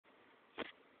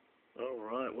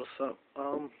Alright, what's up?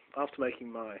 After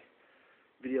making my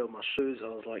video of my shoes,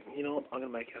 I was like, you know what, I'm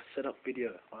gonna make a setup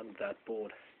video. I'm that bored.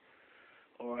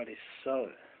 Alrighty, so,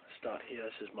 start here.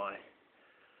 This is my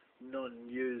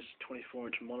non-used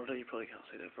 24-inch monitor. You probably can't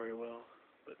see that very well,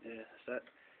 but yeah, it's that.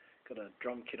 Got a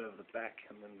drum kit over the back,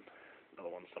 and then another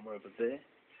one somewhere over there.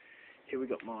 Here we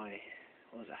got my,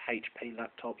 what is it, HP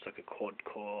laptop. It's like a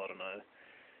quad-core, I don't know,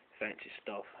 fancy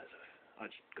stuff. I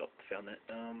just found that.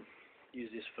 Use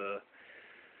this for,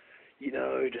 you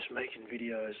know, just making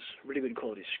videos. Really good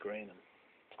quality screen, and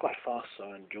it's quite fast,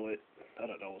 so I enjoy it. I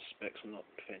don't know all the specs, I'm not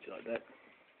fancy like that.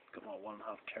 Got my 1.5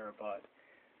 terabyte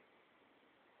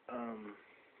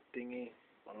thingy.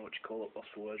 I don't know what you call it,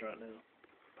 lost for words right now.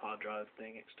 Hard drive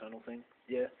thing, external thing.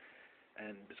 Yeah,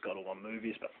 and it's got all my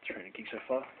movies, about 300 gigs so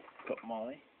far. Got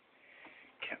my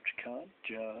capture card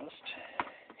just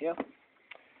here.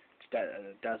 It's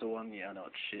a Dazzle one. Yeah, I know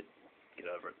it's shit.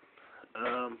 Get over it.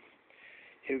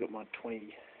 Here we've got my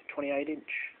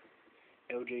 28-inch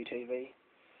LG TV.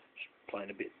 Just playing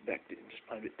a bit back then, just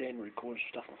playing a bit then, recording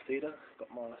stuff on theatre. Got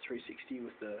my 360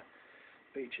 with the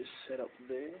features set up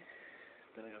there.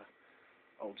 Then I got an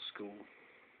old school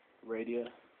radio.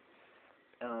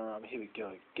 Here we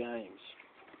go, games.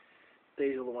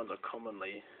 These are the ones I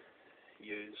commonly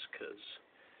use, because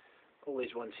all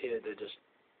these ones here, they're just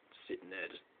sitting there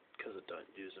just because I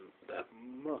don't use them that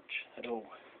much at all.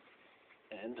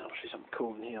 And I'll show you something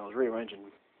cool in here. I was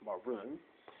rearranging my room.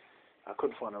 I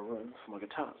couldn't find a room for my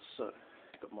guitars, so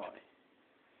I got my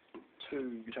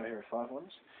 2 Guitar Hero 5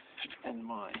 ones and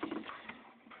my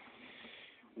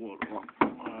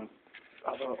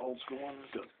other old school one.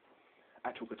 Got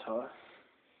actual guitar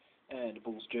and a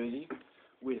Bulls jersey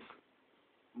with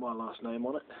my last name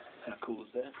on it. How cool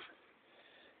is that?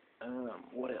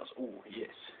 What else? Oh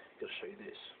yes, gotta show you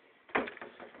this.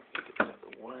 Get this out of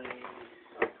the way.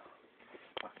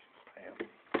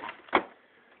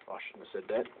 I shouldn't have said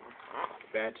that.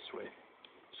 Bad to swear.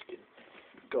 Just kidding.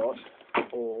 Got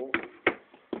all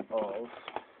of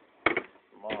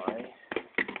my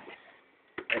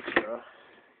extra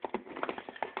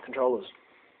controllers.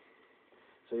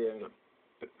 So yeah,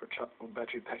 I've got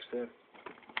battery packs there.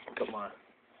 Got my,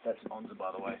 that's Onza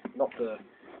by the way, not the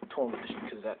tournament edition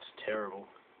because that's terrible.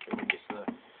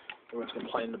 Everyone's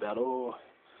complaining about, oh,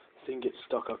 thing gets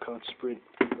stuck, I can't sprint.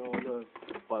 Oh no.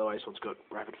 By the way, this one's got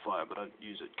rapid fire, but I don't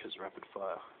use it because rapid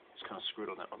fire is kind of screwed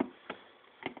on that one.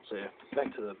 So yeah,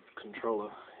 back to the controller.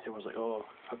 Everyone's like, oh,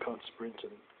 I can't sprint,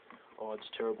 and oh, it's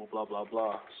terrible, blah blah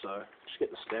blah. So just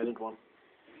get the standard one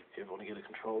if you ever want to get a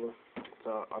controller.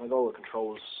 So I got all the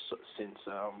controllers since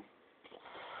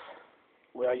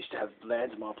where I used to have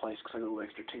LANs in my place because I got all the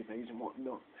extra TVs and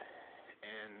whatnot.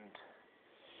 And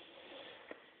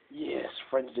yes,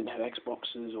 friends didn't have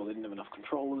Xboxes or they didn't have enough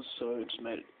controllers, so it just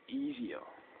made it easier.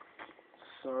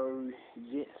 So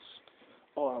yes.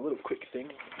 Oh, a little quick thing.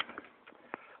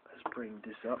 Let's bring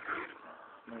this up.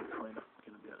 Maybe you're probably not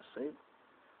going to be able to see it.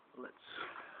 Let's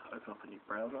open up a new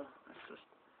browser. It's just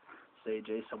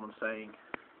CG. Someone saying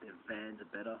their Vans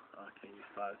are better. Okay,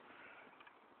 I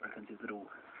reckon his little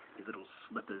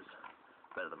slippers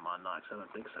better than my Nikes. I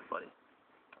don't think so, buddy.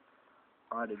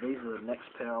 Alrighty, these are the next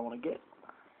pair I want to get.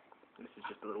 This is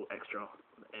just a little extra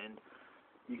on the end.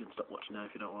 You can stop watching now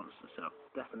if you don't want us to set up.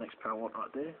 That's the next pair I want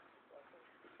right there.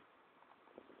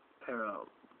 Pair of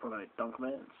probably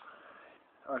Dunkmans.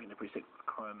 I reckon they're pretty sick with the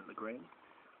chrome and the green.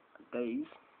 And these,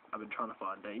 I've been trying to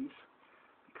find these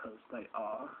because they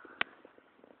are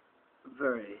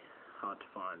very hard to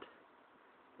find.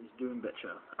 These Doom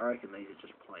Betcher, I reckon these are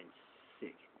just plain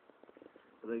sick.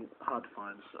 But they're hard to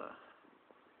find, so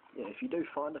yeah, if you do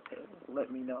find a pair,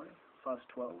 let me know. 5 to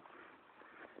 12.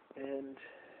 And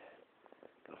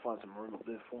gotta find some room up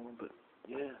there for them, but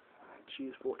yeah,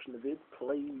 cheers for watching the vid.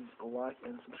 Please like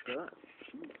and subscribe.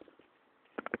 Cheers.